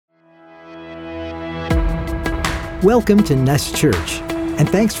Welcome to Nest Church, and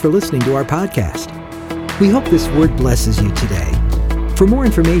thanks for listening to our podcast. We hope this word blesses you today. For more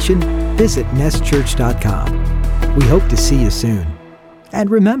information, visit nestchurch.com. We hope to see you soon.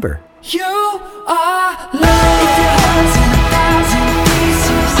 And remember, you are loved. If your heart's in 1,000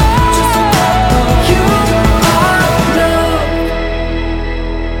 pieces, just remember you are loved.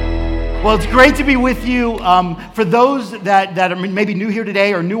 Well, it's great to be with you. For those that are maybe new here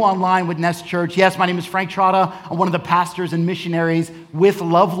today or new online with Nest Church, yes, my name is Frank Trotta. I'm one of the pastors and missionaries with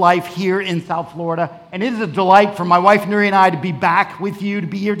Love Life here in South Florida. And it is a delight for my wife, Nuri, and I to be back with you, to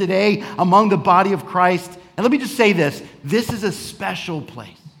be here today among the body of Christ. And let me just say this is a special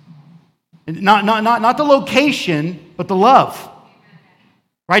place. Not the location, but the love.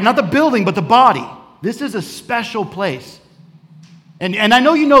 Right? Not the building, but the body. This is a special place. And I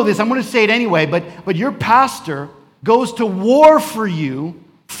know you know this, I'm going to say it anyway, but your pastor goes to war for you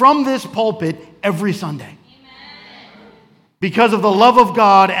from this pulpit every Sunday. Because of the love of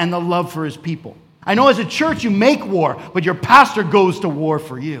God and the love for his people. I know as a church you make war, but your pastor goes to war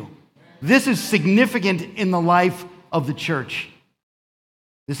for you. This is significant in the life of the church.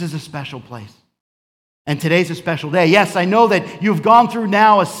 This is a special place. And today's a special day. Yes, I know that you've gone through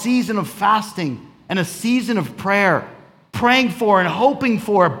now a season of fasting and a season of prayer, praying for and hoping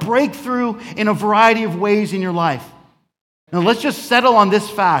for a breakthrough in a variety of ways in your life. Now let's just settle on this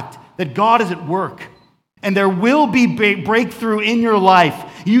fact that God is at work and there will be breakthrough in your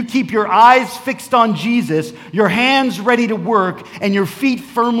life. You keep your eyes fixed on Jesus, your hands ready to work, and your feet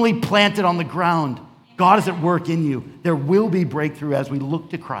firmly planted on the ground. God is at work in you. There will be breakthrough as we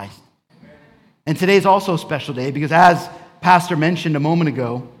look to Christ. And today's also a special day because as Pastor mentioned a moment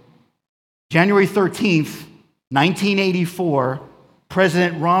ago, January 13th, 1984,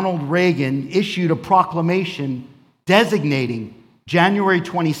 President Ronald Reagan issued a proclamation designating January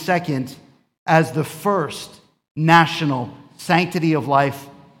 22nd as the first National Sanctity of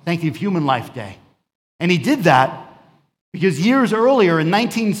Human Life Day. And he did that because years earlier in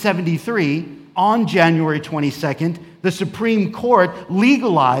 1973, on January 22nd, the Supreme Court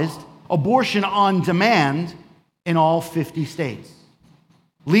legalized abortion on demand in all 50 states,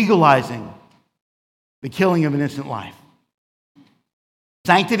 legalizing the killing of an innocent life.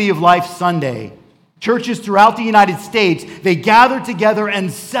 Sanctity of Life Sunday. Churches throughout the United States, they gather together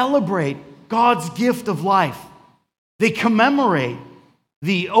and celebrate God's gift of life. They commemorate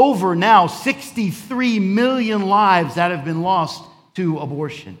the over now 63 million lives that have been lost to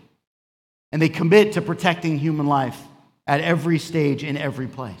abortion. And they commit to protecting human life at every stage in every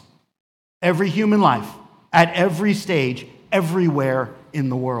place. Every human life at every stage, everywhere in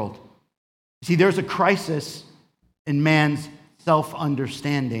the world. See, there's a crisis in man's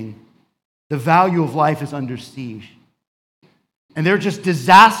self-understanding. The value of life is under siege. And there are just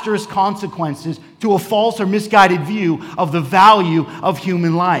disastrous consequences to a false or misguided view of the value of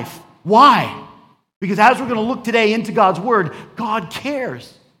human life. Why? Because as we're going to look today into God's Word, God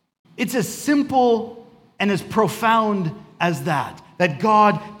cares. It's as simple and as profound as that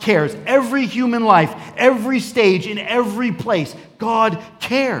God cares. Every human life, every stage, in every place, God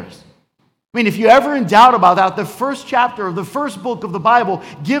cares. I mean, if you're ever in doubt about that, the first chapter of the first book of the Bible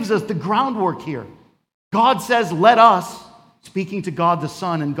gives us the groundwork here. God says, let us, speaking to God the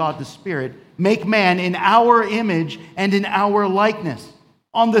Son and God the Spirit, make man in our image and in our likeness.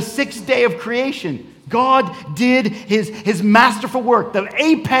 On the sixth day of creation, God did his masterful work. The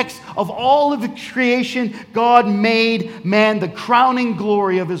apex of all of creation, God made man the crowning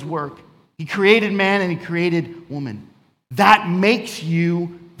glory of his work. He created man and he created woman. That makes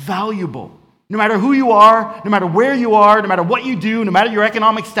you valuable. No matter who you are, no matter where you are, no matter what you do, no matter your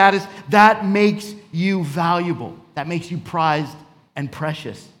economic status, that makes you valuable. That makes you prized and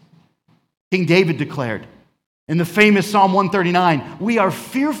precious. King David declared in the famous Psalm 139, we are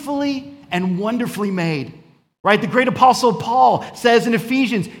fearfully and wonderfully made. Right? The great apostle Paul says in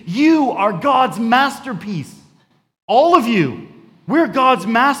Ephesians, you are God's masterpiece. All of you, we're God's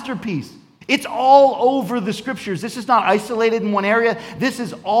masterpiece. It's all over the scriptures. This is not isolated in one area. This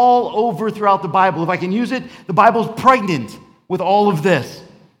is all over throughout the Bible. If I can use it, the Bible's pregnant with all of this.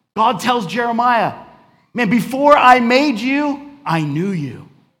 God tells Jeremiah, man, before I made you, I knew you.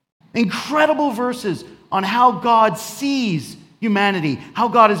 Incredible verses on how God sees humanity, how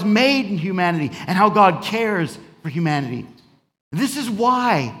God has made humanity, and how God cares for humanity. This is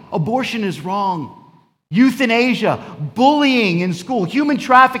why abortion is wrong. Euthanasia, bullying in school, human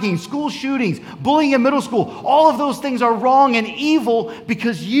trafficking, school shootings, bullying in middle school, all of those things are wrong and evil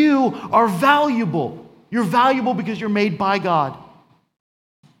because you are valuable. You're valuable because you're made by God.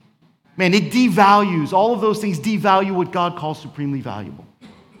 Man, it devalues, all of those things devalue what God calls supremely valuable.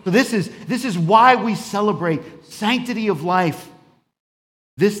 So this is why we celebrate sanctity of life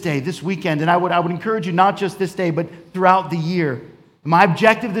this day, this weekend. And I would encourage you not just this day, but throughout the year. My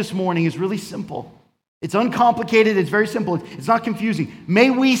objective this morning is really simple. It's uncomplicated. It's very simple. It's not confusing. May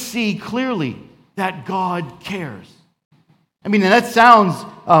we see clearly that God cares. I mean, and that sounds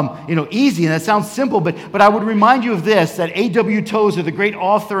easy and that sounds simple, but I would remind you of this, that A.W. Tozer, the great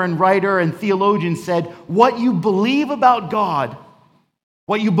author and writer and theologian, said, what you believe about God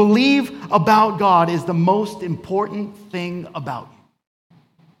is the most important thing about you.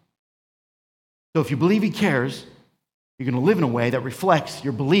 So if you believe he cares, you're going to live in a way that reflects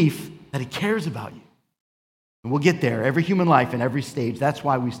your belief that he cares about you. And we'll get there, every human life in every stage. That's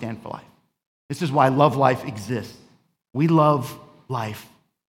why we stand for life. This is why Love Life exists. We love life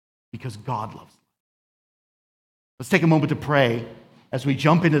because God loves life. Let's take a moment to pray as we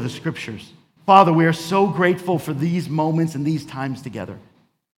jump into the scriptures. Father, we are so grateful for these moments and these times together.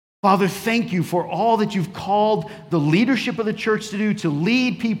 Father, thank you for all that you've called the leadership of the church to do, to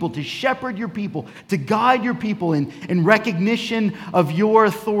lead people, to shepherd your people, to guide your people in recognition of your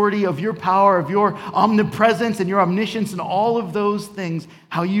authority, of your power, of your omnipresence and your omniscience and all of those things,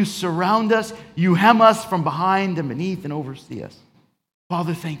 how you surround us, you hem us from behind and beneath and oversee us.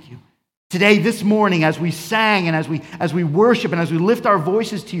 Father, thank you. Today, this morning, as we sang and as we worship and as we lift our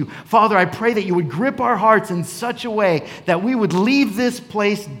voices to you, Father, I pray that you would grip our hearts in such a way that we would leave this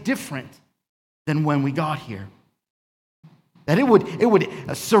place different than when we got here. That it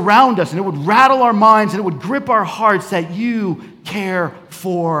would surround us and it would rattle our minds and it would grip our hearts that you care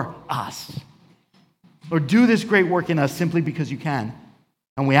for us. Lord, do this great work in us simply because you can.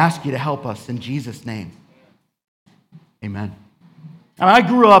 And we ask you to help us in Jesus' name. Amen. And I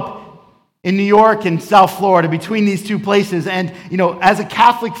grew up in New York and South Florida, between these two places. And, as a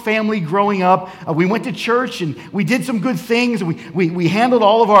Catholic family growing up, we went to church and we did some good things. We handled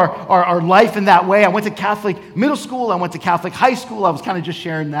all of our life in that way. I went to Catholic middle school. I went to Catholic high school. I was kind of just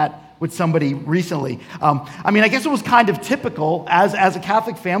sharing that with somebody recently. I guess it was kind of typical as a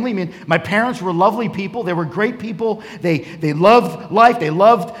Catholic family. My parents were lovely people. They were great people. They loved life. They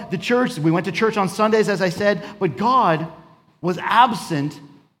loved the church. We went to church on Sundays, as I said. But God was absent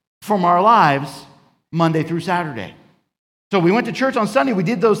from our lives Monday through Saturday. So we went to church on Sunday. We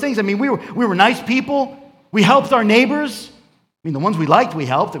did those things. We were nice people. We helped our neighbors. The ones we liked, we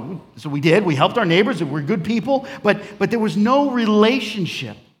helped. So we did. We helped our neighbors. We're good people. But there was no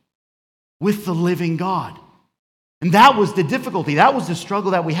relationship with the living God. And that was the difficulty. That was the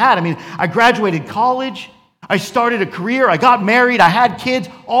struggle that we had. I graduated college. I started a career. I got married. I had kids.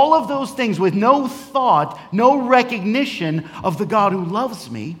 All of those things with no thought, no recognition of the God who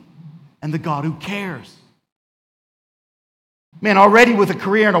loves me and the God who cares. Already with a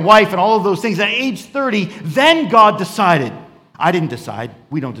career and a wife and all of those things, at age 30, then God decided. I didn't decide.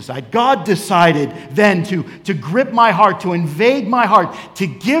 We don't decide. God decided then to grip my heart, to invade my heart, to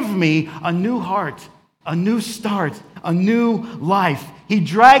give me a new heart, a new start, a new life. He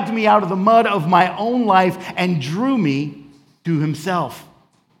dragged me out of the mud of my own life and drew me to himself.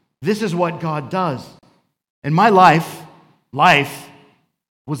 This is what God does. And my life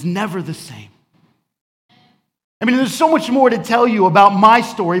was never the same. There's so much more to tell you about my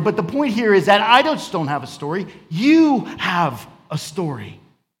story, but the point here is that I just don't have a story. You have a story.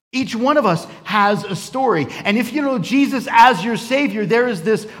 Each one of us has a story. And if you know Jesus as your Savior, there is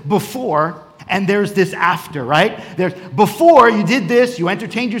this before and there's this after, right? There's before you did this, you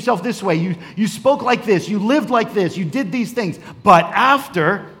entertained yourself this way, you spoke like this, you lived like this, you did these things. But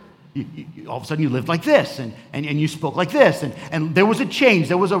after, all of a sudden you lived like this and you spoke like this. And there was a change.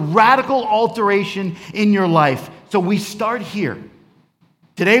 There was a radical alteration in your life. So we start here.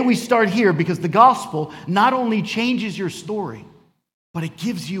 Today we start here because the gospel not only changes your story, but it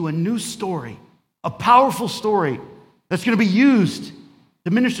gives you a new story, a powerful story that's going to be used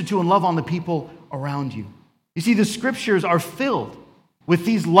to minister to and love on the people around you. You see, the scriptures are filled with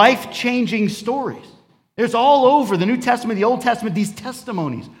these life-changing stories. There's all over the New Testament, the Old Testament, these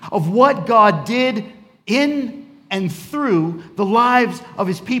testimonies of what God did in and through the lives of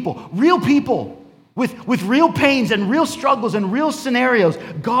his people. Real people with real pains and real struggles and real scenarios.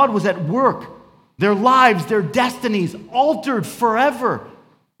 God was at work. Their lives, their destinies altered forever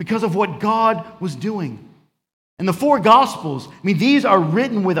because of what God was doing. And the four Gospels, these are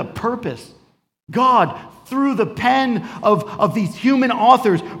written with a purpose. God, through the pen of these human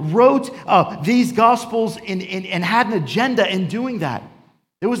authors, wrote these Gospels and had an agenda in doing that.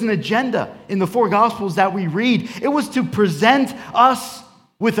 There was an agenda in the four Gospels that we read. It was to present us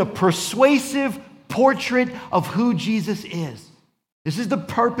with a persuasive portrait of who Jesus is. This is the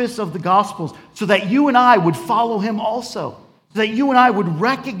purpose of the Gospels, so that you and I would follow him also. so that you and I would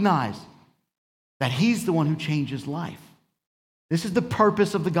recognize that he's the one who changes life. This is the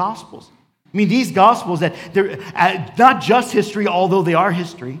purpose of the Gospels. I mean, these Gospels, that they're not just history, although they are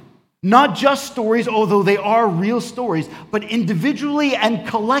history, not just stories, although they are real stories, but individually and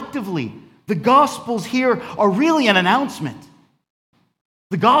collectively, the Gospels here are really an announcement.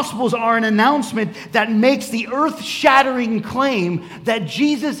 The Gospels are an announcement that makes the earth-shattering claim that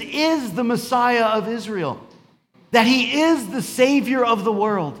Jesus is the Messiah of Israel, that he is the Savior of the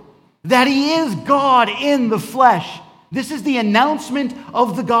world, that he is God in the flesh. This is the announcement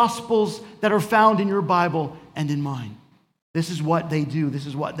of the Gospels that are found in your Bible and in mine. This is what they do. This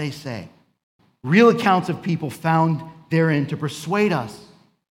is what they say. Real accounts of people found therein to persuade us,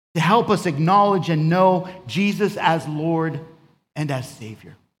 to help us acknowledge and know Jesus as Lord and as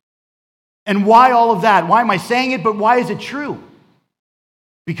Savior. And why all of that? Why am I saying it, but why is it true?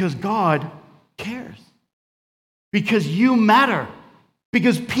 Because God cares. Because you matter.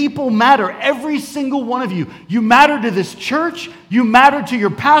 Because people matter. Every single one of you. You matter to this church. You matter to your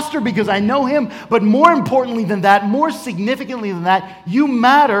pastor because I know him. But more importantly than that, more significantly than that, you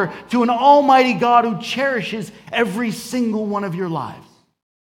matter to an almighty God who cherishes every single one of your lives.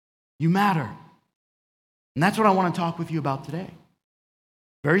 You matter. And that's what I want to talk with you about today.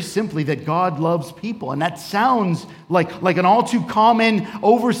 Very simply, that God loves people. And that sounds like an all too common,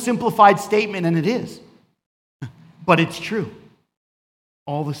 oversimplified statement, and it is. But it's true.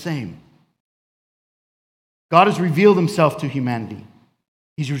 All the same. God has revealed himself to humanity.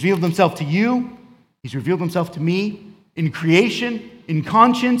 He's revealed himself to you. He's revealed himself to me in creation, in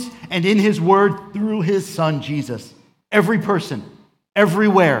conscience, and in his word through his son, Jesus. Every person,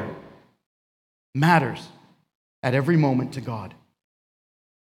 everywhere, matters at every moment to God.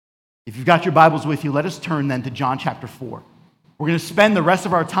 If you've got your Bibles with you, let us turn then to John chapter 4. We're going to spend the rest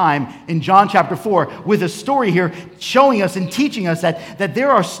of our time in John chapter 4 with a story here showing us and teaching us that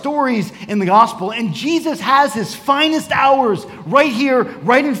there are stories in the gospel, and Jesus has his finest hours right here,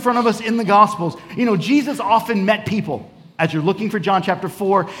 right in front of us in the gospels. You know, Jesus often met people. As you're looking for John chapter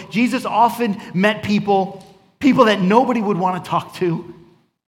 4, Jesus often met people that nobody would want to talk to,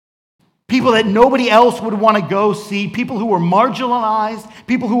 people that nobody else would want to go see, people who were marginalized,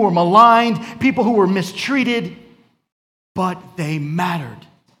 people who were maligned, people who were mistreated. But they mattered.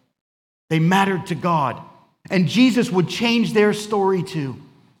 They mattered to God. And Jesus would change their story too.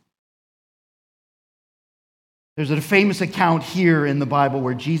 There's a famous account here in the Bible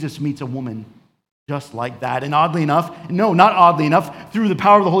where Jesus meets a woman just like that. And oddly enough, no, not oddly enough, through the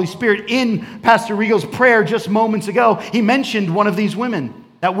power of the Holy Spirit, in Pastor Rigo's prayer just moments ago, he mentioned one of these women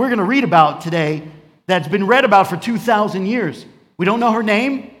that we're going to read about today that's been read about for 2,000 years. We don't know her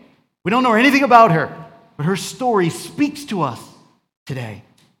name. We don't know anything about her. But her story speaks to us today.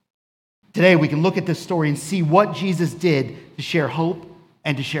 Today we can look at this story and see what Jesus did to share hope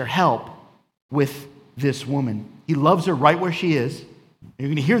and to share help with this woman. He loves her right where she is. And you're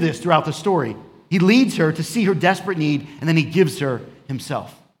going to hear this throughout the story. He leads her to see her desperate need, and then he gives her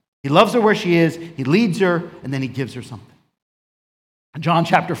himself. He loves her where she is, he leads her, and then he gives her something. John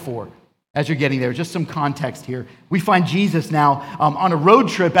chapter 4. As you're getting there, just some context here. We find Jesus now on a road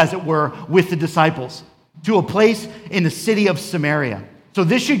trip, as it were, with the disciples to a place in the city of Samaria. So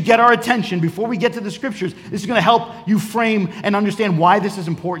this should get our attention before we get to the scriptures. This is going to help you frame and understand why this is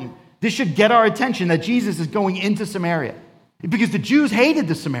important. This should get our attention that Jesus is going into Samaria because the Jews hated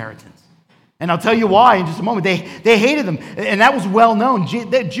the Samaritans. And I'll tell you why in just a moment. They hated them, and that was well known.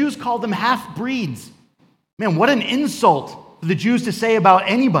 The Jews called them half-breeds. Man, what an insult for the Jews to say about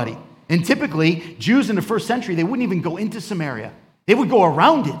anybody. And typically, Jews in the first century, they wouldn't even go into Samaria. They would go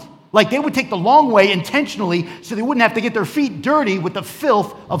around it. Like they would take the long way intentionally so they wouldn't have to get their feet dirty with the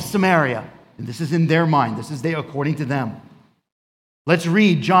filth of Samaria. And this is in their mind. This is according to them. Let's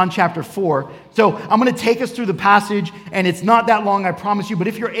read John chapter 4. So I'm going to take us through the passage, and it's not that long, I promise you. But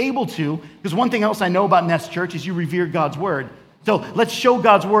if you're able to, because one thing else I know about Nest Church is you revere God's word. So let's show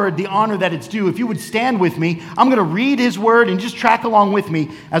God's word the honor that it's due. If you would stand with me, I'm going to read his word and just track along with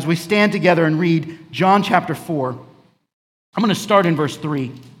me as we stand together and read John chapter 4. I'm going to start in verse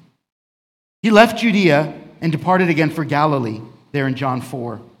 3. He left Judea and departed again for Galilee, there in John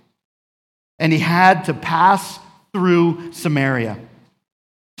 4. And he had to pass through Samaria.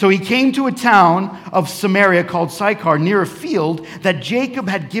 So he came to a town of Samaria called Sychar, near a field that Jacob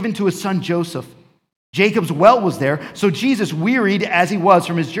had given to his son Joseph. Jacob's well was there, so Jesus, wearied as he was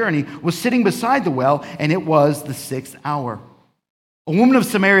from his journey, was sitting beside the well, and it was the 6th hour. A woman of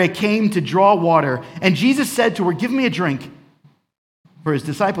Samaria came to draw water, and Jesus said to her, "Give me a drink." For his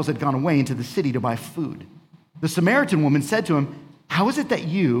disciples had gone away into the city to buy food. The Samaritan woman said to him, "How is it that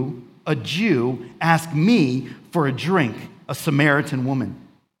you, a Jew, ask me for a drink, a Samaritan woman?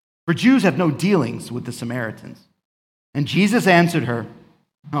 For Jews have no dealings with the Samaritans. And Jesus answered her,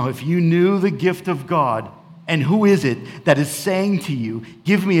 oh, if you knew the gift of God, and who is it that is saying to you,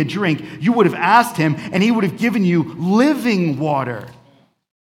 give me a drink, you would have asked him, and he would have given you living water.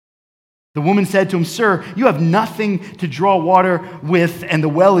 The woman said to him, sir, you have nothing to draw water with, and the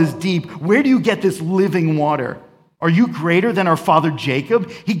well is deep. Where do you get this living water? Are you greater than our father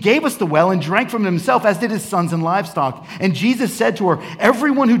Jacob? He gave us the well and drank from it himself, as did his sons and livestock. And Jesus said to her,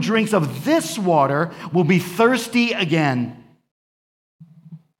 everyone who drinks of this water will be thirsty again.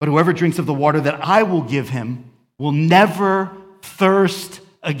 But whoever drinks of the water that I will give him will never thirst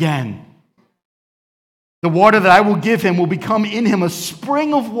again. The water that I will give him will become in him a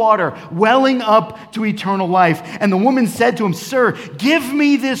spring of water welling up to eternal life. And the woman said to him, sir, give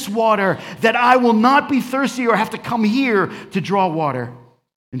me this water that I will not be thirsty or have to come here to draw water.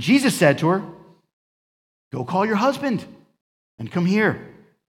 And Jesus said to her, go call your husband and come here.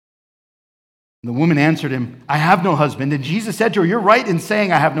 And the woman answered him, I have no husband. And Jesus said to her, you're right in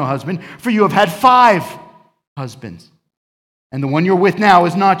saying I have no husband, for you have had 5 husbands. And the one you're with now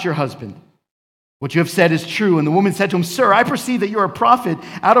is not your husband. What you have said is true. And the woman said to him, sir, I perceive that you are a prophet.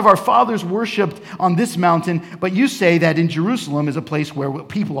 Out of our fathers worshipped on this mountain, but you say that in Jerusalem is a place where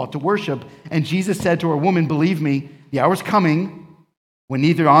people ought to worship. And Jesus said to her, woman, believe me, the hour is coming when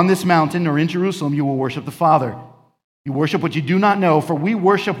neither on this mountain nor in Jerusalem you will worship the Father. You worship what you do not know, for we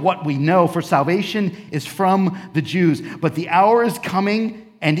worship what we know, for salvation is from the Jews. But the hour is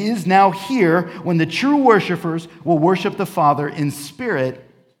coming and is now here when the true worshipers will worship the Father in spirit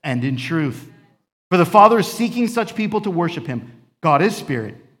and in truth. For the Father is seeking such people to worship him. God is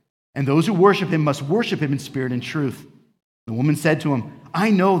spirit, and those who worship him must worship him in spirit and truth. The woman said to him, I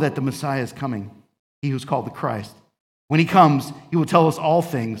know that the Messiah is coming, he who's called the Christ. When he comes, he will tell us all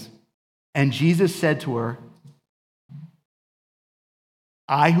things. And Jesus said to her,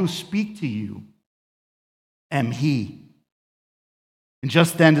 I who speak to you am he. And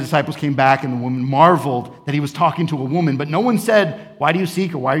just then the disciples came back, and the woman marveled that he was talking to a woman. But no one said, why do you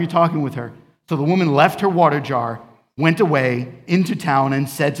seek her? Why are you talking with her? So the woman left her water jar, went away into town, and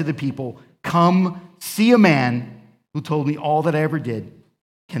said to the people, come see a man who told me all that I ever did.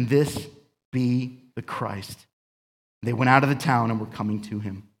 Can this be the Christ? They went out of the town and were coming to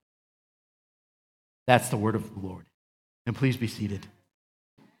him. That's the word of the Lord. And please be seated.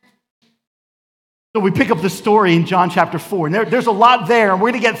 So we pick up the story in John chapter 4. And there's a lot there, and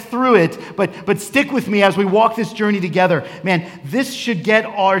we're going to get through it, but stick with me as we walk this journey together. Man, this should get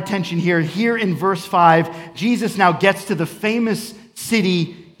our attention here. Here in verse 5, Jesus now gets to the famous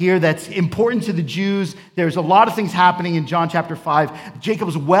city here that's important to the Jews. There's a lot of things happening in John chapter 5.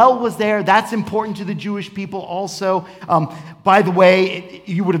 Jacob's well was there. That's important to the Jewish people also. By the way,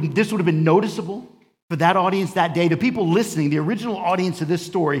 this would have been noticeable for that audience that day. The people listening, the original audience of this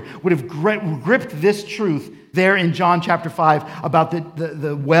story, would have gripped this truth there in John chapter 5 about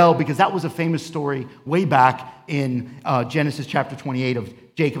the well, because that was a famous story way back in Genesis chapter 28 of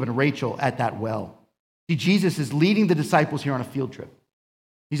Jacob and Rachel at that well. See, Jesus is leading the disciples here on a field trip.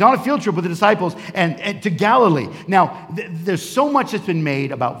 He's on a field trip with the disciples and to Galilee. Now, there's so much that's been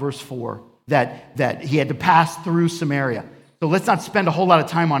made about verse 4 that he had to pass through Samaria. So let's not spend a whole lot of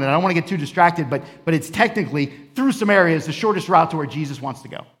time on it. I don't want to get too distracted, but it's technically through Samaria is the shortest route to where Jesus wants to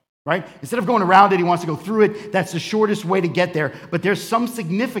go, right? Instead of going around it, he wants to go through it. That's the shortest way to get there. But there's some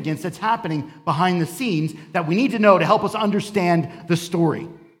significance that's happening behind the scenes that we need to know to help us understand the story.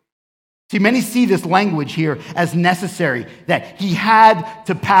 See, many see this language here as necessary, that he had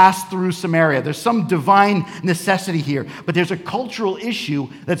to pass through Samaria. There's some divine necessity here, but there's a cultural issue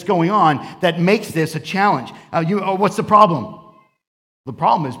that's going on that makes this a challenge. What's the problem? The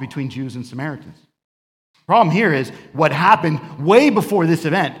problem is between Jews and Samaritans. The problem here is what happened way before this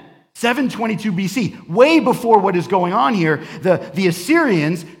event, 722 BC, way before what is going on here. The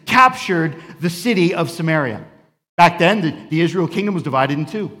Assyrians captured the city of Samaria. Back then, the Israel kingdom was divided in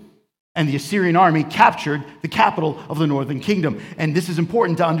two. And the Assyrian army captured the capital of the northern kingdom. And this is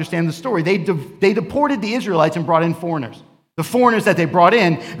important to understand the story. They deported the Israelites and brought in foreigners. The foreigners that they brought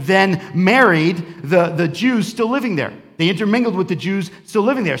in then married the Jews still living there. They intermingled with the Jews still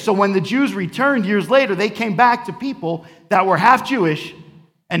living there. So when the Jews returned years later, they came back to people that were half Jewish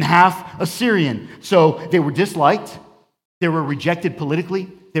and half Assyrian. So they were disliked. They were rejected politically.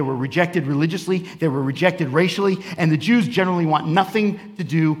 They were rejected religiously, they were rejected racially, and the Jews generally want nothing to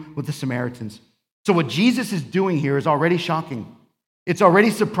do with the Samaritans. So what Jesus is doing here is already shocking. It's already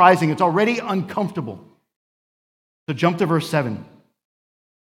surprising. It's already uncomfortable. So jump to verse 7.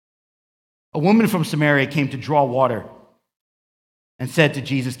 A woman from Samaria came to draw water and said to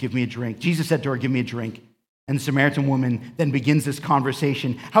Jesus, give me a drink. Jesus said to her, give me a drink. And the Samaritan woman then begins this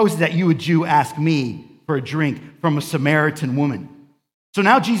conversation. How is it that you, a Jew, ask me for a drink from a Samaritan woman? So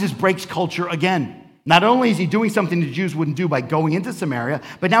now Jesus breaks culture again. Not only is he doing something the Jews wouldn't do by going into Samaria,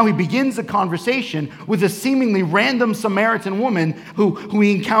 but now he begins a conversation with a seemingly random Samaritan woman who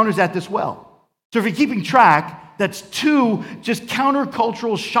he encounters at this well. So if you're keeping track, that's two just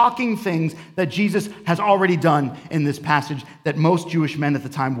countercultural, shocking things that Jesus has already done in this passage that most Jewish men at the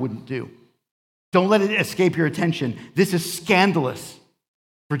time wouldn't do. Don't let it escape your attention. This is scandalous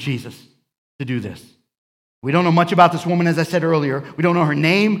for Jesus to do this. We don't know much about this woman, as I said earlier. We don't know her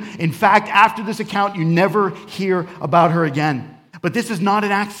name. In fact, after this account, you never hear about her again. But this is not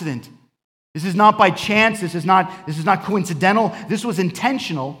an accident. This is not by chance. This is not coincidental. This was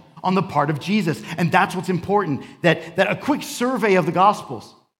intentional on the part of Jesus. And that's what's important, that a quick survey of the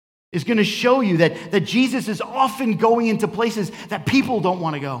Gospels is going to show you that Jesus is often going into places that people don't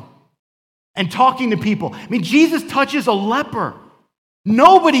want to go and talking to people. I mean, Jesus touches a leper.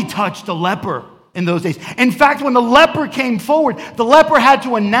 Nobody touched a leper in those days. In fact, when the leper came forward, the leper had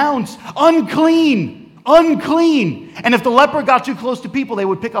to announce, unclean, unclean. And if the leper got too close to people, they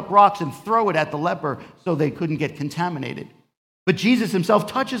would pick up rocks and throw it at the leper so they couldn't get contaminated. But Jesus himself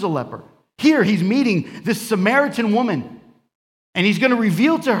touches a leper. Here, he's meeting this Samaritan woman, and he's going to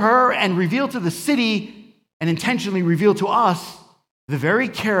reveal to her and reveal to the city and intentionally reveal to us the very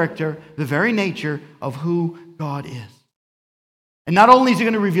character, the very nature of who God is. And not only is he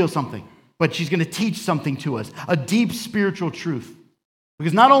going to reveal something, but she's going to teach something to us, a deep spiritual truth.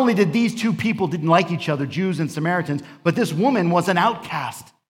 Because not only did these two people didn't like each other, Jews and Samaritans, but this woman was an outcast.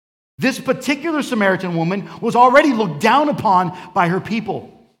 This particular Samaritan woman was already looked down upon by her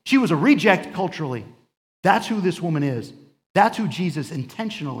people. She was a reject culturally. That's who this woman is. That's who Jesus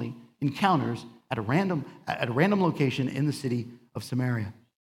intentionally encounters at a random location in the city of Samaria.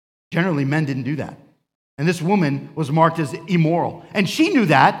 Generally, men didn't do that. And this woman was marked as immoral. And she knew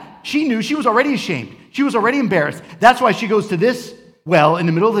that. She knew she was already ashamed. She was already embarrassed. That's why she goes to this well in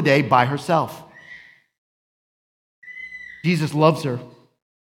the middle of the day by herself. Jesus loves her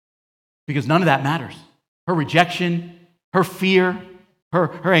because none of that matters. Her rejection, her fear,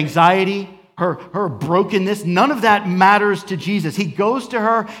 her anxiety, her brokenness, none of that matters to Jesus. He goes to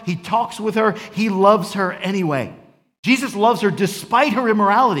her, he talks with her, he loves her anyway. Jesus loves her despite her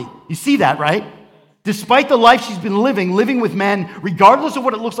immorality. You see that, right? Despite the life she's been living with men, regardless of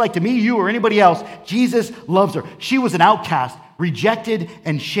what it looks like to me, you, or anybody else, Jesus loves her. She was an outcast, rejected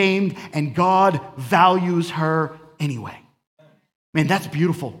and shamed, and God values her anyway. Man, that's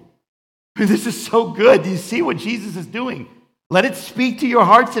beautiful. This is so good. Do you see what Jesus is doing? Let it speak to your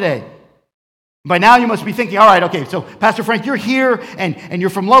heart today. By now you must be thinking, all right, okay, so Pastor Frank, you're here and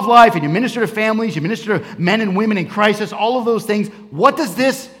you're from Love Life and you minister to families, you minister to men and women in crisis, all of those things. What does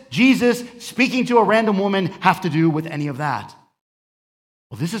this Jesus speaking to a random woman have to do with any of that?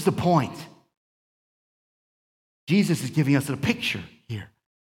 Well, this is the point. Jesus is giving us a picture here.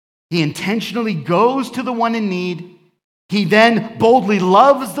 He intentionally goes to the one in need. He then boldly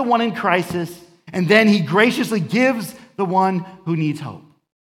loves the one in crisis. And then he graciously gives the one who needs hope.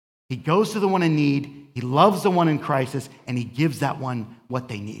 He goes to the one in need. He loves the one in crisis. And he gives that one what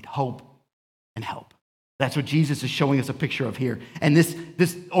they need, hope and help. That's what Jesus is showing us a picture of here. And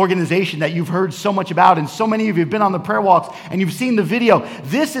this organization that you've heard so much about, and so many of you have been on the prayer walks, and you've seen the video.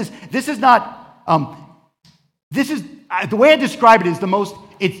 The way I describe it is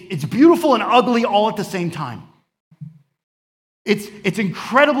it's beautiful and ugly all at the same time. It's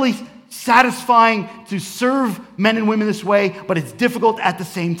incredibly satisfying to serve men and women this way, but it's difficult at the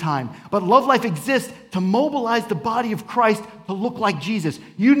same time. But Love Life exists to mobilize the body of Christ to look like Jesus.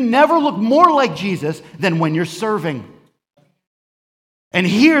 You never look more like Jesus than when you're serving. And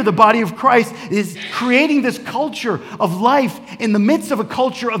here, the body of Christ is creating this culture of life in the midst of a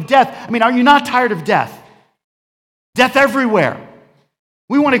culture of death. I mean, are you not tired of death? Death everywhere.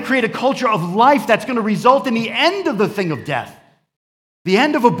 We want to create a culture of life that's going to result in the end of the thing of death. The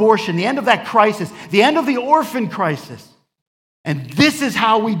end of abortion, the end of that crisis, the end of the orphan crisis. And this is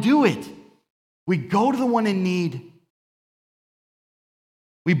how we do it. We go to the one in need.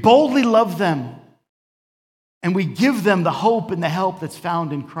 We boldly love them. And we give them the hope and the help that's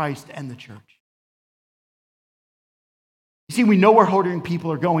found in Christ and the church. You see, we know where hurting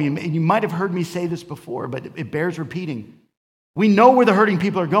people are going. And you might have heard me say this before, but it bears repeating. We know where the hurting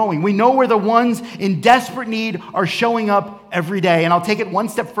people are going. We know where the ones in desperate need are showing up every day. And I'll take it one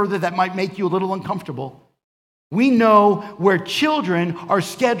step further that might make you a little uncomfortable. We know where children are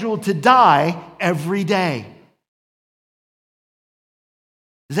scheduled to die every day.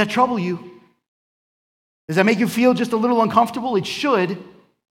 Does that trouble you? Does that make you feel just a little uncomfortable? It should.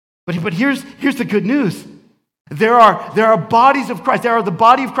 But here's the good news. There are bodies of Christ. There are the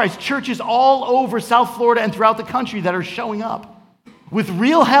body of Christ, churches all over South Florida and throughout the country that are showing up with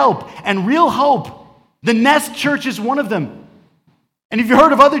real help and real hope. The Nest Church is one of them. And if you've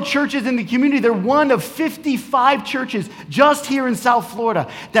heard of other churches in the community, they're one of 55 churches just here in South Florida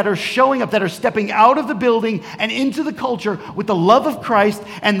that are showing up, that are stepping out of the building and into the culture with the love of Christ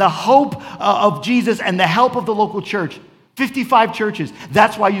and the hope of Jesus and the help of the local church. 55 churches.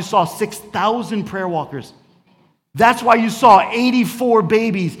 That's why you saw 6,000 prayer walkers. That's why you saw 84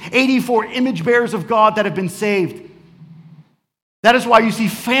 babies, 84 image bearers of God that have been saved. That is why you see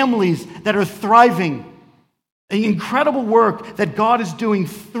families that are thriving. The incredible work that God is doing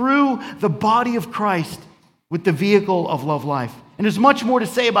through the body of Christ with the vehicle of Love Life. And there's much more to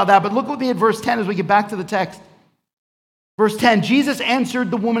say about that, but look with me at verse 10 as we get back to the text. Verse 10, Jesus answered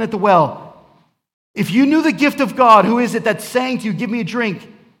the woman at the well, "If you knew the gift of God, who is it that's saying to you, 'Give me a drink,'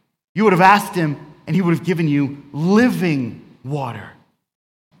 you would have asked him, and he would have given you living water."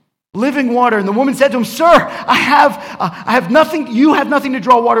 Living water. And the woman said to him, "Sir, I have nothing. You have nothing to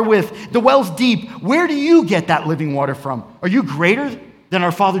draw water with. The well's deep. Where do you get that living water from? Are you greater than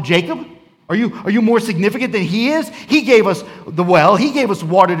our father Jacob? Are you more significant than he is? He gave us the well. He gave us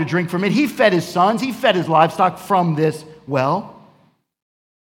water to drink from it. He fed his sons. He fed his livestock from this well."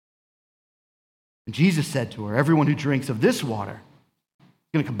 And Jesus said to her, "Everyone who drinks of this water is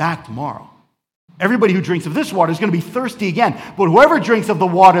going to come back tomorrow. Everybody who drinks of this water is going to be thirsty again. But whoever drinks of the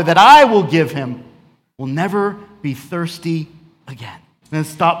water that I will give him will never be thirsty again." Let's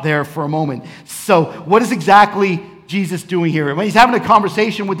stop there for a moment. So what is exactly Jesus doing here? When he's having a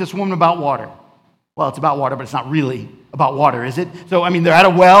conversation with this woman about water. Well, it's about water, but it's not really about water, is it? So, they're at a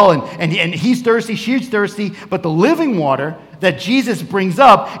well, and he's thirsty, she's thirsty, but the living water that Jesus brings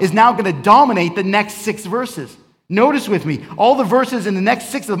up is now going to dominate the next 6 verses. Notice with me, all the verses in the next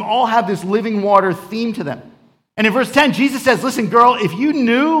 6 of them all have this living water theme to them. And in verse 10, Jesus says, "Listen, girl, if you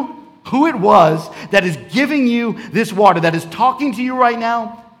knew who it was that is giving you this water, that is talking to you right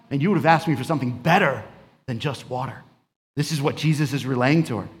now, then you would have asked me for something better than just water." This is what Jesus is relaying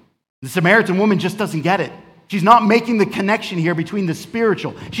to her. The Samaritan woman just doesn't get it. She's not making the connection here between the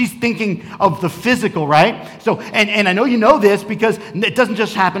spiritual. She's thinking of the physical, right? So, and I know you know this because it doesn't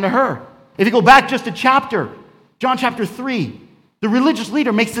just happen to her. If you go back just a chapter, John chapter 3, the religious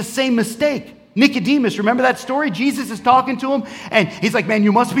leader makes the same mistake. Nicodemus, remember that story? Jesus is talking to him, and he's like, "Man,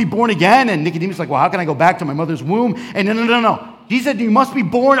 you must be born again." And Nicodemus is like, "Well, how can I go back to my mother's womb?" And no. He said, "You must be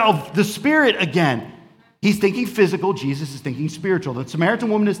born of the Spirit again." He's thinking physical, Jesus is thinking spiritual. The Samaritan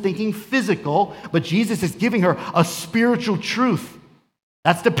woman is thinking physical, but Jesus is giving her a spiritual truth.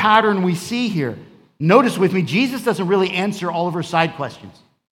 That's the pattern we see here. Notice with me, Jesus doesn't really answer all of her side questions.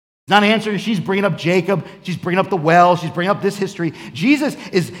 He's not answering, she's bringing up Jacob, she's bringing up the well, she's bringing up this history. Jesus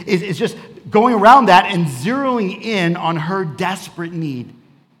is just going around that and zeroing in on her desperate need.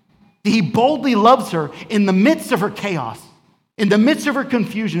 He boldly loves her in the midst of her chaos, in the midst of her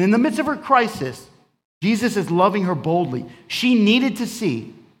confusion, in the midst of her crisis. Jesus is loving her boldly. She needed to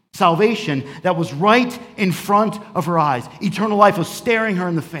see salvation that was right in front of her eyes. Eternal life was staring her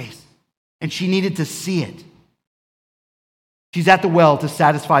in the face, and she needed to see it. She's at the well to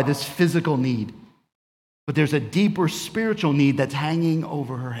satisfy this physical need, but there's a deeper spiritual need that's hanging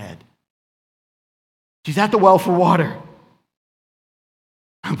over her head. She's at the well for water,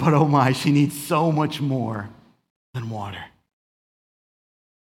 but oh my, she needs so much more than water.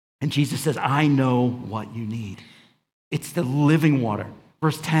 And Jesus says, "I know what you need. It's the living water."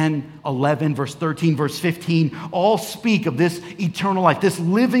 Verse 10, 11, verse 13, verse 15, all speak of this eternal life, this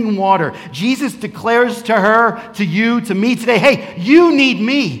living water. Jesus declares to her, to you, to me today, hey, you need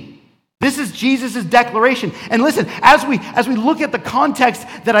me. This is Jesus' declaration. And listen, as we look at the context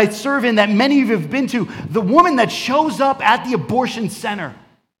that I serve in, that many of you have been to, the woman that shows up at the abortion center,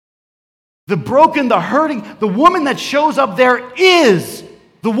 the broken, the hurting, the woman that shows up there is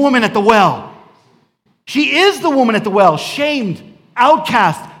the woman at the well. She is the woman at the well, shamed,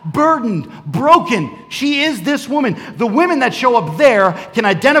 outcast, burdened, broken. She is this woman. The women that show up there can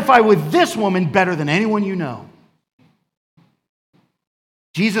identify with this woman better than anyone you know.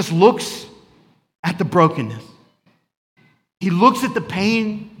 Jesus looks at the brokenness. He looks at the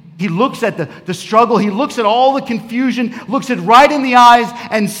pain. He looks at the struggle. He looks at all the confusion, looks it right in the eyes,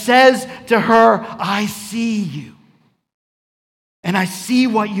 and says to her, "I see you. And I see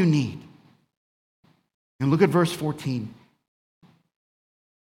what you need." And look at verse 14.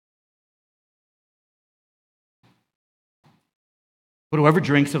 "But whoever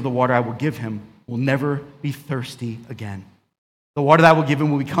drinks of the water I will give him will never be thirsty again. The water that will give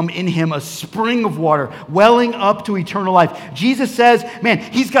him will become in him a spring of water, welling up to eternal life. Jesus says, man,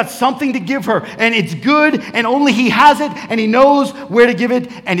 he's got something to give her, and it's good, and only he has it, and he knows where to give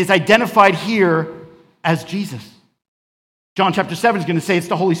it, and it's identified here as Jesus. John chapter 7 is going to say it's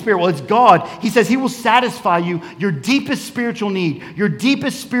the Holy Spirit. Well, it's God. He says he will satisfy you, your deepest spiritual need, your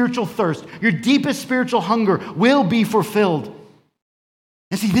deepest spiritual thirst, your deepest spiritual hunger will be fulfilled.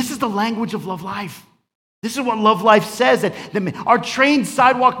 And see, this is the language of Love Life. This is what Love Life says, that our trained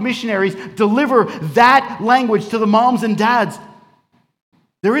sidewalk missionaries deliver that language to the moms and dads.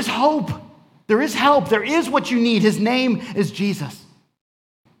 There is hope. There is help. There is what you need. His name is Jesus.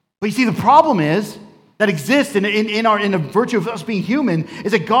 But you see, the problem is that exists in the virtue of us being human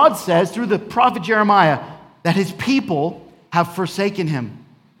is that God says through the prophet Jeremiah that his people have forsaken him,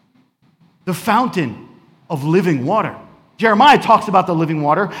 the fountain of living water. Jeremiah talks about the living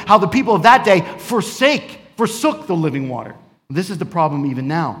water, how the people of that day forsook the living water. This is the problem even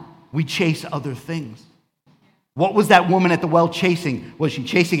now. We chase other things. What was that woman at the well chasing? Was she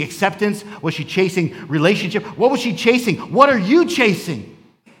chasing acceptance? Was she chasing relationship? What was she chasing? What are you chasing?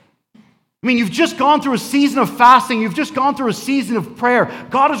 I mean, you've just gone through a season of fasting. You've just gone through a season of prayer.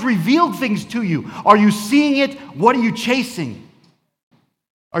 God has revealed things to you. Are you seeing it? What are you chasing?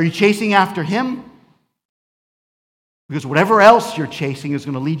 Are you chasing after him? Because whatever else you're chasing is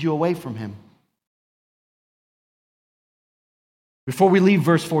going to lead you away from him. Before we leave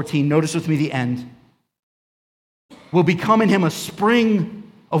verse 14, notice with me the end. Will become in him a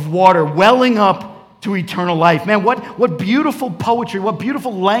spring of water welling up to eternal life. Man, what beautiful poetry, what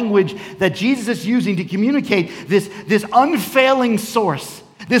beautiful language that Jesus is using to communicate this unfailing source,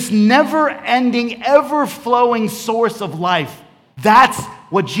 this never-ending, ever-flowing source of life. That's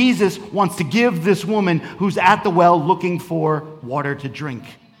what Jesus wants to give this woman who's at the well looking for water to drink.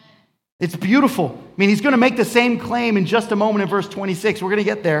 It's beautiful. I mean, he's going to make the same claim in just a moment in verse 26. We're going to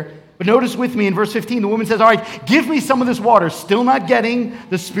get there. But notice with me in verse 15, the woman says, all right, give me some of this water. Still not getting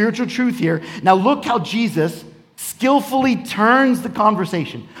the spiritual truth here. Now look how Jesus skillfully turns the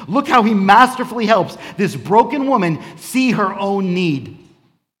conversation. Look how he masterfully helps this broken woman see her own need.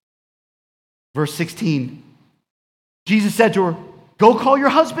 Verse 16, Jesus said to her, go call your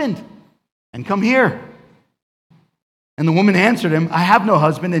husband and come here. And the woman answered him, I have no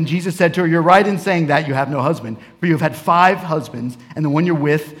husband. And Jesus said to her, you're right in saying that you have no husband, for you have had 5 husbands, and the one you're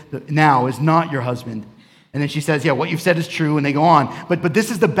with now is not your husband. And then she says, yeah, what you've said is true, and they go on. But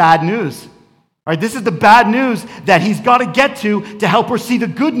this is the bad news. All right, this is the bad news that he's got to get to help her see the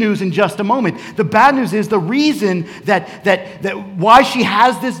good news in just a moment. The bad news is the reason that why she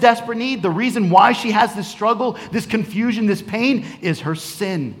has this desperate need, the reason why she has this struggle, this confusion, this pain is her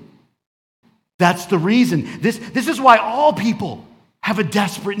sin. That's the reason. This is why all people have a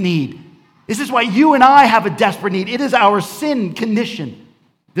desperate need. This is why you and I have a desperate need. It is our sin condition.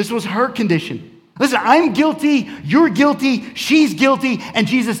 This was her condition. Listen, I'm guilty, you're guilty, she's guilty, and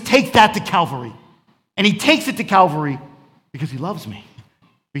Jesus takes that to Calvary. And he takes it to Calvary because he loves me,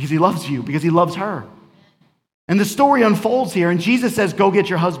 because he loves you, because he loves her. And the story unfolds here, and Jesus says, go get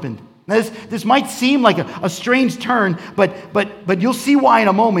your husband. Now, this might seem like a strange turn, but you'll see why in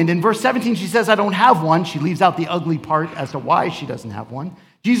a moment. In verse 17, she says, I don't have one. She leaves out the ugly part as to why she doesn't have one.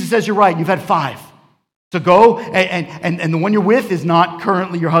 Jesus says, you're right, you've had 5. So go, and the one you're with is not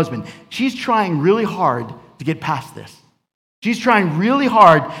currently your husband. She's trying really hard to get past this. She's trying really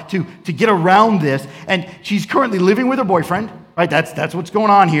hard to get around this, and she's currently living with her boyfriend. Right, that's what's going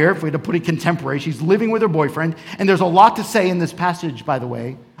on here. If we had to put it contemporary, she's living with her boyfriend. And there's a lot to say in this passage, by the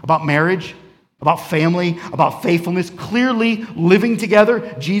way, about marriage, about family, about faithfulness. Clearly, living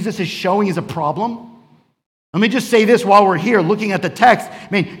together, Jesus is showing is a problem. Let me just say this while we're here looking at the text. I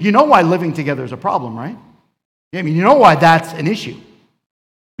mean, you know why living together is a problem, right? I mean, you know why that's an issue.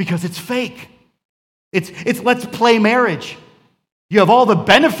 Because it's fake. It's let's play marriage. You have all the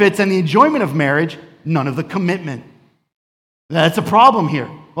benefits and the enjoyment of marriage, none of the commitment. That's a problem here.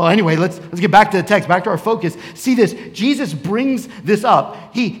 Well, anyway, let's get back to the text, back to our focus. See this, Jesus brings this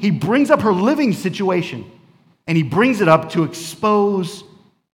up. He brings up her living situation, and he brings it up to expose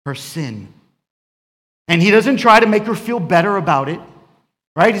her sin. And he doesn't try to make her feel better about it,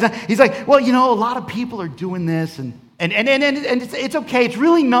 right? He's like, well, you know, a lot of people are doing this, and it's okay. It's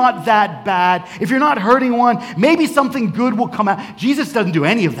really not that bad. If you're not hurting one, maybe something good will come out. Jesus doesn't do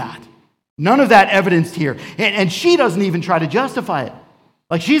any of that. None of that evidenced here. And she doesn't even try to justify it.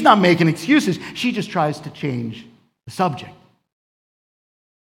 Like, she's not making excuses. She just tries to change the subject.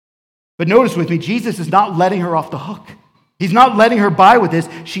 But notice with me, Jesus is not letting her off the hook. He's not letting her by with this.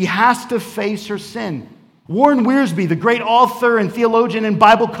 She has to face her sin. Warren Wiersbe, the great author and theologian and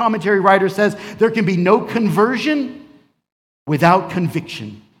Bible commentary writer, says there can be no conversion without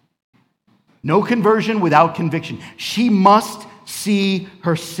conviction. No conversion without conviction. She must see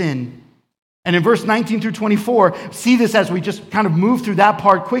her sin. And in verse 19 through 24, see this as we just kind of move through that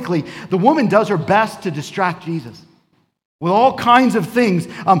part quickly. The woman does her best to distract Jesus with all kinds of things,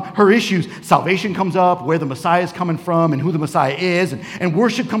 her issues. Salvation comes up, where the Messiah is coming from and who the Messiah is. And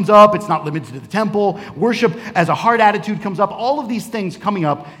worship comes up. It's not limited to the temple. Worship as a heart attitude comes up. All of these things coming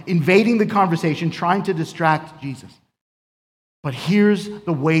up, invading the conversation, trying to distract Jesus. But here's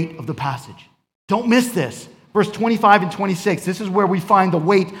the weight of the passage. Don't miss this. Verse 25 and 26, this is where we find the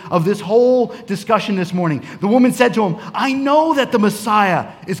weight of this whole discussion this morning. The woman said to him, I know that the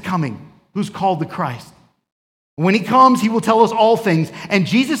Messiah is coming, who's called the Christ. When he comes, he will tell us all things. And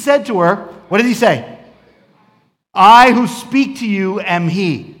Jesus said to her, what did he say? I who speak to you am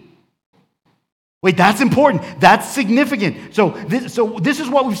he. Wait, that's important. That's significant. So this is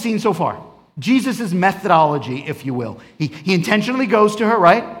what we've seen so far. Jesus' methodology, if you will. He intentionally goes to her,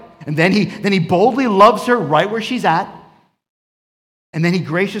 right? And then he boldly loves her right where she's at. And then he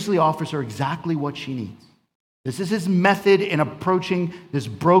graciously offers her exactly what she needs. This is his method in approaching this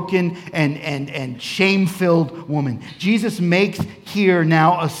broken and shame-filled woman. Jesus makes here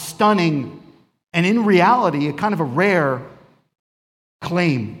now a stunning and in reality a kind of a rare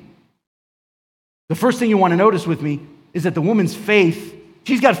claim. The first thing you want to notice with me is that the woman's faith,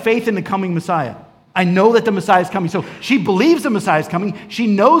 she's got faith in the coming Messiah. I know that the Messiah is coming. So she believes the Messiah is coming. She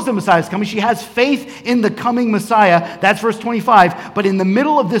knows the Messiah is coming. She has faith in the coming Messiah. That's verse 25. But in the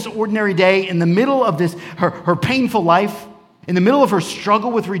middle of this ordinary day, in the middle of this her painful life, in the middle of her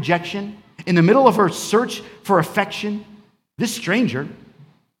struggle with rejection, in the middle of her search for affection, this stranger,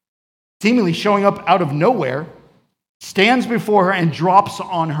 seemingly showing up out of nowhere, stands before her and drops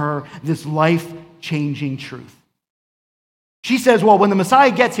on her this life-changing truth. She says, well, when the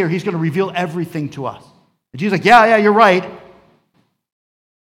Messiah gets here, he's going to reveal everything to us. And Jesus is like, yeah, you're right.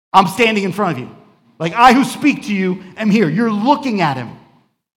 I'm standing in front of you. Like, I who speak to you am here. You're looking at him.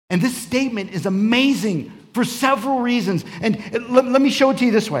 And this statement is amazing for several reasons. And let me show it to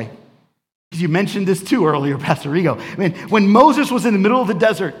you this way. Because you mentioned this too earlier, Pastor Rigo. I mean, when Moses was in the middle of the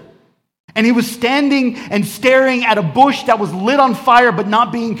desert, and he was standing and staring at a bush that was lit on fire but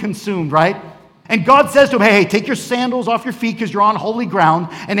not being consumed, right? And God says to him, hey, take your sandals off your feet because you're on holy ground.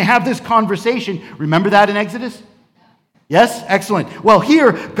 And they have this conversation. Remember that in Exodus? Yes? Excellent. Well,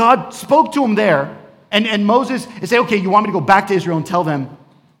 here, God spoke to him there. And Moses is saying, okay, you want me to go back to Israel and tell them,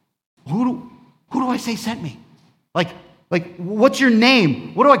 who do I say sent me? Like, what's your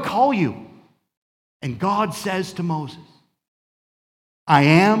name? What do I call you? And God says to Moses, I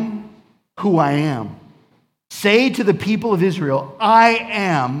am who I am. Say to the people of Israel, I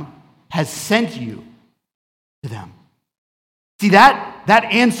am has sent you to them. See, that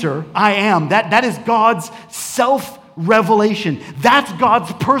answer, I am, that is God's self-revelation. That's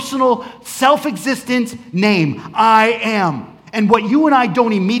God's personal, self-existent name, I am. And what you and I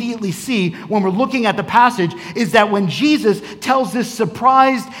don't immediately see when we're looking at the passage is that when Jesus tells this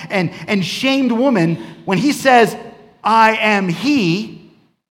surprised and shamed woman, when he says, I am he,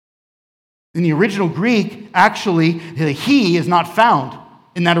 in the original Greek, actually, the he is not found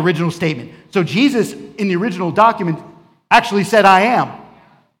in that original statement. So Jesus, in the original document, actually said, I am.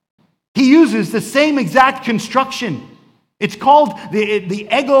 He uses the same exact construction. It's called the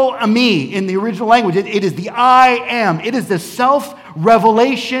ego eimi in the original language. It is the I am. It is the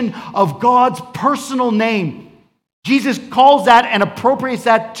self-revelation of God's personal name. Jesus calls that and appropriates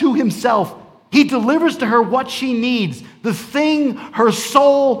that to himself. He delivers to her what she needs, the thing her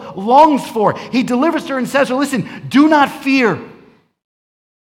soul longs for. He delivers to her and says to her, listen, do not fear,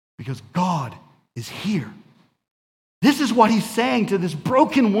 because God is here. This is what he's saying to this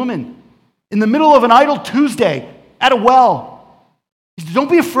broken woman in the middle of an idle Tuesday at a well. He says,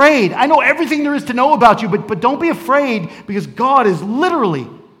 don't be afraid. I know everything there is to know about you, but don't be afraid because God is literally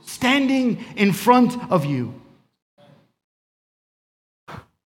standing in front of you.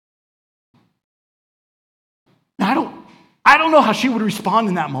 Now, I don't know how she would respond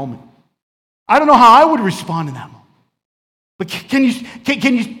in that moment. I don't know how I would respond in that moment. But can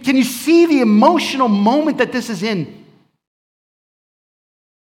you see the emotional moment that this is in?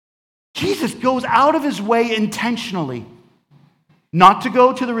 Jesus goes out of his way intentionally not to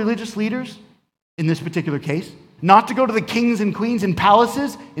go to the religious leaders in this particular case, not to go to the kings and queens and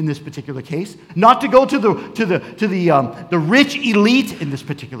palaces in this particular case, not to go to the rich elite in this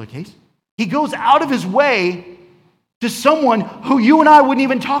particular case. He goes out of his way to someone who you and I wouldn't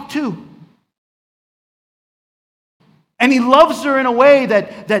even talk to. And he loves her in a way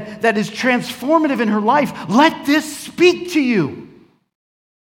that is transformative in her life. Let this speak to you.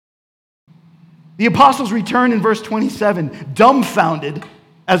 The apostles return in verse 27, dumbfounded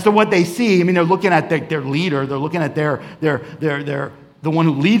as to what they see. I mean, they're looking at their leader. They're looking at the one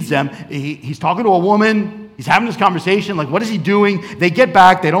who leads them. He's talking to a woman. He's having this conversation. Like, what is he doing? They get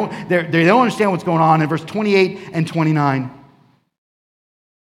back. They don't understand what's going on. In verse 28 and 29,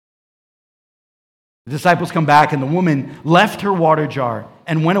 the disciples come back, and the woman left her water jar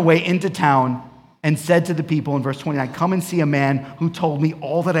and went away into town and said to the people in verse 29, "Come and see a man who told me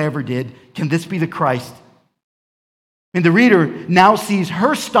all that I ever did. Can this be the Christ?" And the reader now sees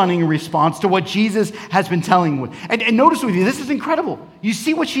her stunning response to what Jesus has been telling. And notice with me, this is incredible. You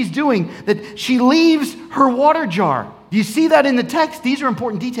see what she's doing, that she leaves her water jar. Do you see that in the text? These are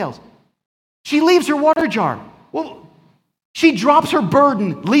important details. She leaves her water jar. Well, she drops her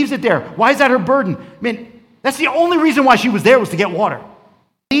burden, leaves it there. Why is that her burden? I mean, that's the only reason why she was there, was to get water.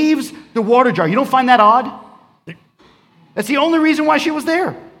 Leaves the water jar. You don't find that odd? That's the only reason why she was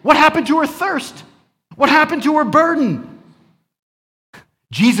there. What happened to her thirst? What happened to her burden?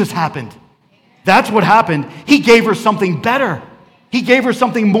 Jesus happened. That's what happened. He gave her something better. He gave her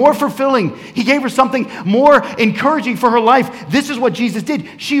something more fulfilling. He gave her something more encouraging for her life. This is what Jesus did.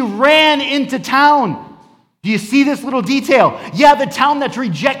 She ran into town. Do you see this little detail? Yeah, the town that's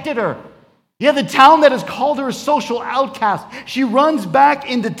rejected her. Yeah, the town that has called her a social outcast. She runs back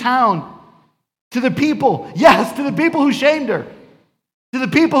into town to the people. Yes, to the people who shamed her. To the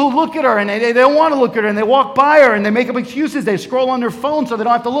people who look at her and they don't want to look at her, and they walk by her and they make up excuses. They scroll on their phone so they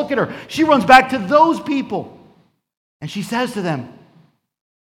don't have to look at her. She runs back to those people. And she says to them,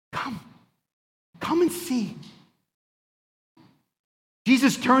 come and see.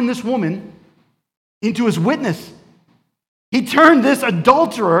 Jesus turned this woman into his witness. He turned this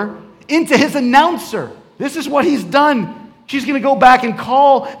adulterer into his announcer. This is what he's done. She's going to go back and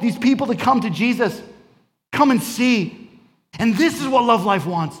call these people to come to Jesus. Come and see. And this is what Love Life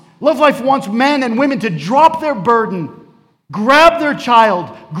wants. Love Life wants men and women to drop their burden, grab their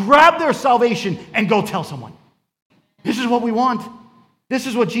child, grab their salvation, and go tell someone. This is what we want. This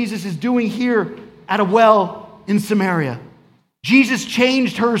is what Jesus is doing here at a well in Samaria. Jesus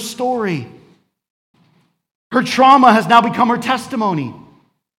changed her story. Her trauma has now become her testimony.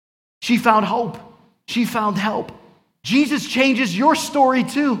 She found hope. She found help. Jesus changes your story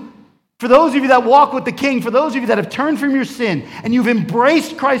too. For those of you that walk with the King, for those of you that have turned from your sin and you've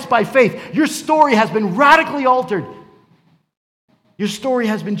embraced Christ by faith, your story has been radically altered. Your story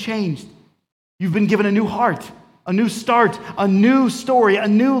has been changed. You've been given a new heart, a new start, a new story, a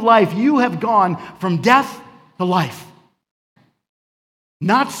new life. You have gone from death to life.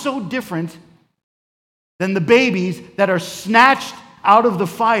 Not so different than the babies that are snatched out of the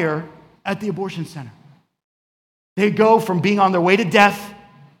fire at the abortion center. They go from being on their way to death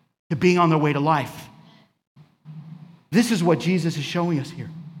to being on their way to life. This is what Jesus is showing us here.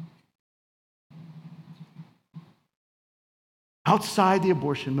 Outside the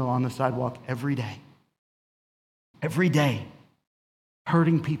abortion mill on the sidewalk every day,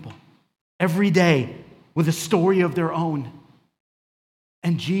 hurting people, every day with a story of their own.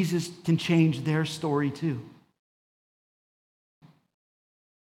 And Jesus can change their story too.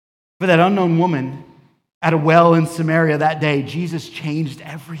 For that unknown woman at a well in Samaria that day, Jesus changed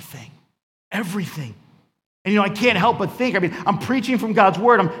everything. Everything. And I can't help but think, I'm preaching from God's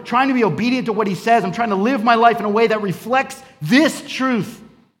word. I'm trying to be obedient to what he says. I'm trying to live my life in a way that reflects this truth.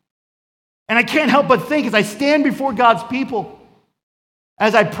 And I can't help but think as I stand before God's people,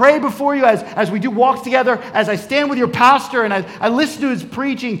 as I pray before you, as we do walks together, as I stand with your pastor and I listen to his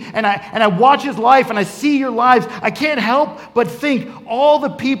preaching and I watch his life and I see your lives, I can't help but think all the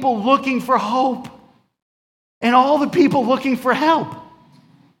people looking for hope and all the people looking for help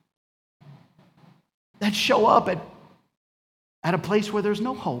that show up at a place where there's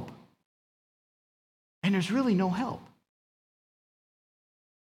no hope and there's really no help.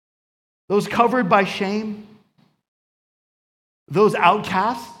 Those covered by shame, those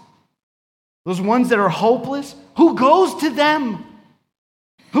outcasts, those ones that are hopeless, who goes to them?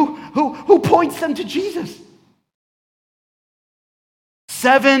 Who points them to Jesus?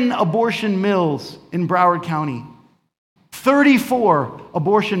 7 abortion mills in Broward County, 34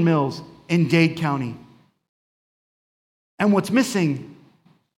 abortion mills in Dade County. And what's missing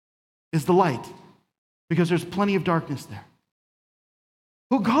is the light, because there's plenty of darkness there.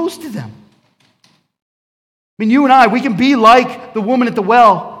 Who goes to them? You and I, we can be like the woman at the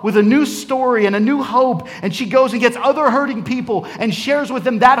well with a new story and a new hope, and she goes and gets other hurting people and shares with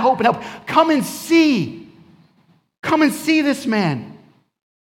them that hope and help. Come and see. Come and see this man.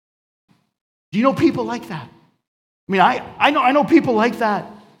 Do you know people like that? I know people like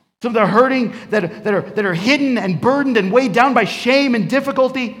that. Some that are hurting, that are hidden and burdened and weighed down by shame and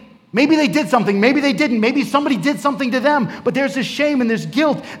difficulty. Maybe they did something, maybe they didn't, maybe somebody did something to them, but there's this shame and there's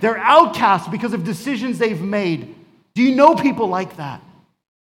guilt. They're outcasts because of decisions they've made. Do you know people like that?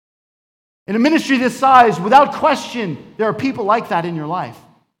 In a ministry this size, without question, there are people like that in your life.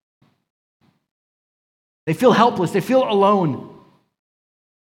 They feel helpless, they feel alone.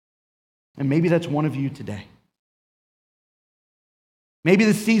 And maybe that's one of you today. Maybe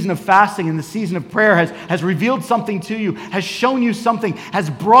the season of fasting and the season of prayer has revealed something to you, has shown you something, has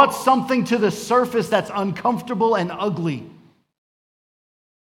brought something to the surface that's uncomfortable and ugly.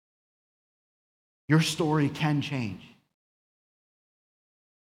 Your story can change.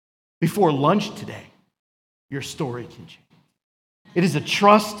 Before lunch today, your story can change. It is a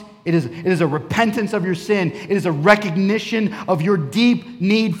trust, it is a repentance of your sin, it is a recognition of your deep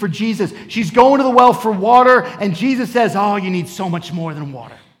need for Jesus. She's going to the well for water, and Jesus says, oh, you need so much more than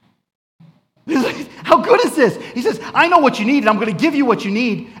water. How good is this? He says, I know what you need, and I'm going to give you what you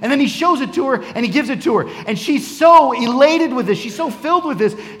need. And then he shows it to her, and he gives it to her. And she's so elated with this, she's so filled with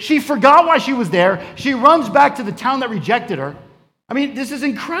this, she forgot why she was there. She runs back to the town that rejected her. I mean, this is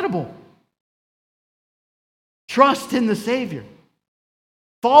incredible. Trust in the Savior.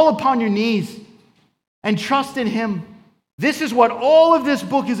 Fall upon your knees and trust in Him. This is what all of this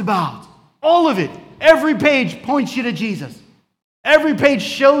book is about. All of it. Every page points you to Jesus. Every page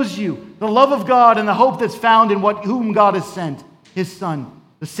shows you the love of God and the hope that's found in whom God has sent, His Son,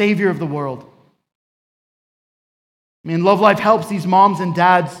 the Savior of the world. I mean, Love Life helps these moms and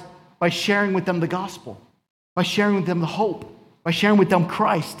dads by sharing with them the gospel, by sharing with them the hope, by sharing with them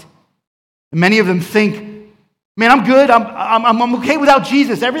Christ. And many of them think, man, I'm good. I'm okay without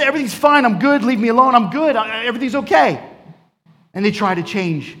Jesus. Everything's fine. I'm good. Leave me alone. I'm good. Everything's okay. And they try to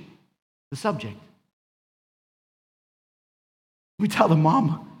change the subject. We tell the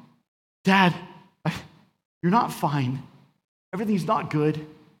mom, Dad, you're not fine. Everything's not good.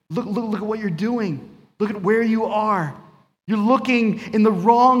 Look at what you're doing. Look at where you are. You're looking in the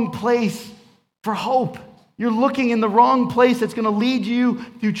wrong place for hope. You're looking in the wrong place that's going to lead you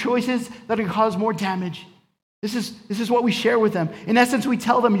through choices that are going to cause more damage. This is what we share with them. In essence, we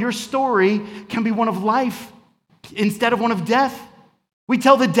tell them your story can be one of life instead of one of death. We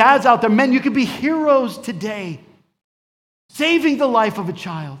tell the dads out there, men, you can be heroes today, saving the life of a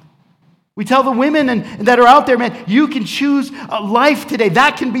child. We tell the women that are out there, man, you can choose a life today.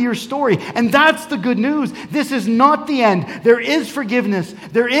 That can be your story. And that's the good news. This is not the end. There is forgiveness.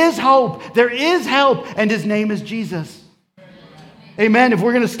 There is hope. There is help. And His name is Jesus. Amen. If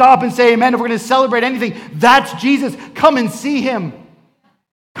we're going to stop and say amen, if we're going to celebrate anything, that's Jesus. Come and see Him.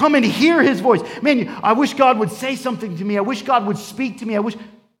 Come and hear His voice. Man, I wish God would say something to me. I wish God would speak to me.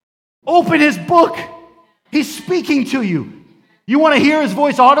 Open His book. He's speaking to you. You want to hear His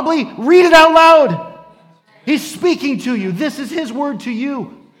voice audibly? Read it out loud. He's speaking to you. This is His word to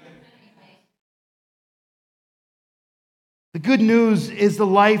you. The good news is the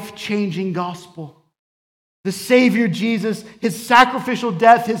life-changing gospel. The Savior Jesus, His sacrificial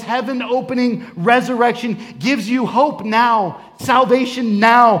death, His heaven-opening resurrection gives you hope now, salvation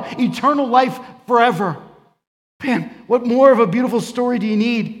now, eternal life forever. Man, what more of a beautiful story do you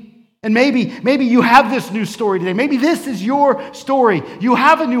need? And maybe you have this new story today. Maybe this is your story. You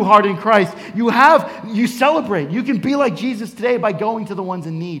have a new heart in Christ. You celebrate. You can be like Jesus today by going to the ones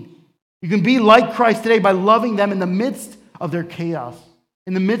in need. You can be like Christ today by loving them in the midst of their chaos,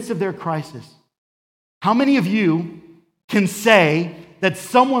 in the midst of their crisis. How many of you can say that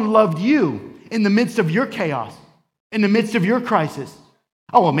someone loved you in the midst of your chaos, in the midst of your crisis?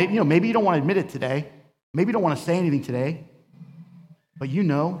 Oh, well, maybe you don't want to admit it today. Maybe you don't want to say anything today. But you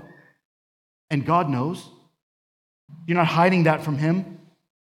know, and God knows. You're not hiding that from Him.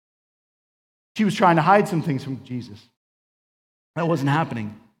 She was trying to hide some things from Jesus. That wasn't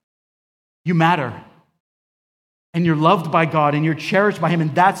happening. You matter. And you're loved by God and you're cherished by Him.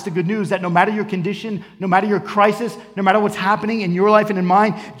 And that's the good news, that no matter your condition, no matter your crisis, no matter what's happening in your life and in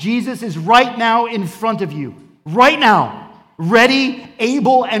mine, Jesus is right now in front of you. Right now. Ready,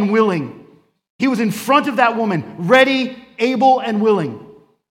 able, and willing. He was in front of that woman. Ready, able, and willing.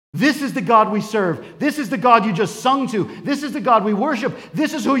 This is the God we serve. This is the God you just sung to. This is the God we worship.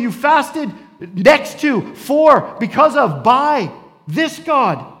 This is who you fasted next to, for, because of, by this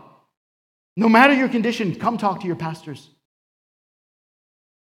God. No matter your condition, come talk to your pastors.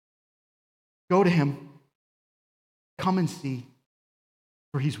 Go to Him. Come and see,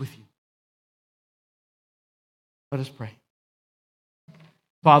 for He's with you. Let us pray.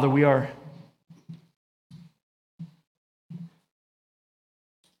 Father, we are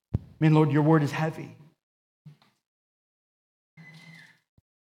Lord, your word is heavy.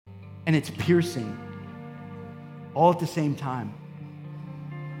 And it's piercing all at the same time.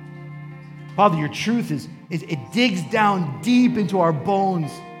 Father, your truth is it digs down deep into our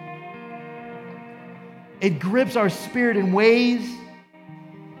bones. It grips our spirit in ways.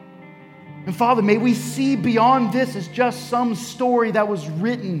 And Father, may we see beyond this as just some story that was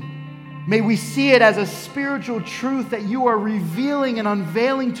written. May we see it as a spiritual truth that you are revealing and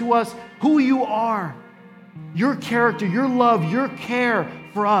unveiling to us who you are, your character, your love, your care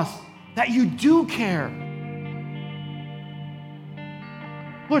for us, that you do care.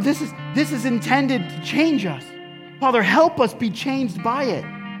 Lord, this is intended to change us. Father, help us be changed by it.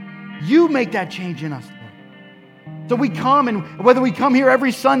 You make that change in us, Lord. So we come, and whether we come here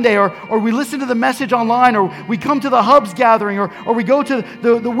every Sunday or we listen to the message online, or we come to the Hubs gathering, or we go to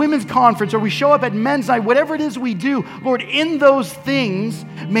the women's conference, or we show up at men's night, whatever it is we do, Lord, in those things,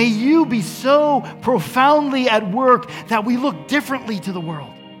 may you be so profoundly at work that we look differently to the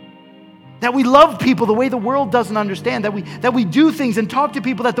world. That we love people the way the world doesn't understand. That we do things and talk to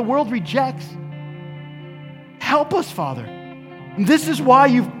people that the world rejects. Help us, Father. And this is why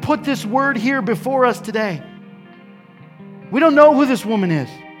you've put this word here before us today. We don't know who this woman is.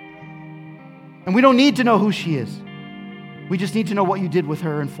 And we don't need to know who she is. We just need to know what you did with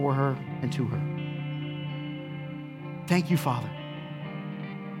her and for her and to her. Thank you, Father.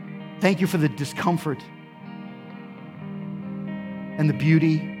 Thank you for the discomfort and the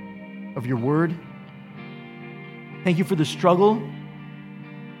beauty of your word. Thank you for the struggle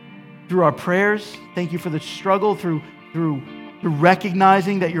through our prayers. Thank you for the struggle through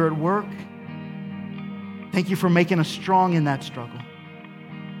recognizing that you're at work. Thank you for making us strong in that struggle.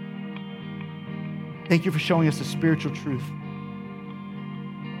 Thank you for showing us the spiritual truth.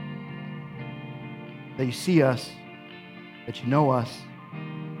 That you see us, that you know us,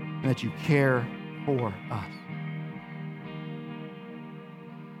 and that you care for us.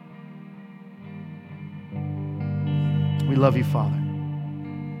 We love you, Father.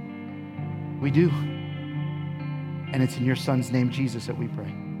 We do. And it's in your Son's name, Jesus, that we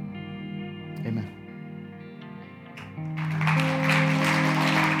pray. Amen.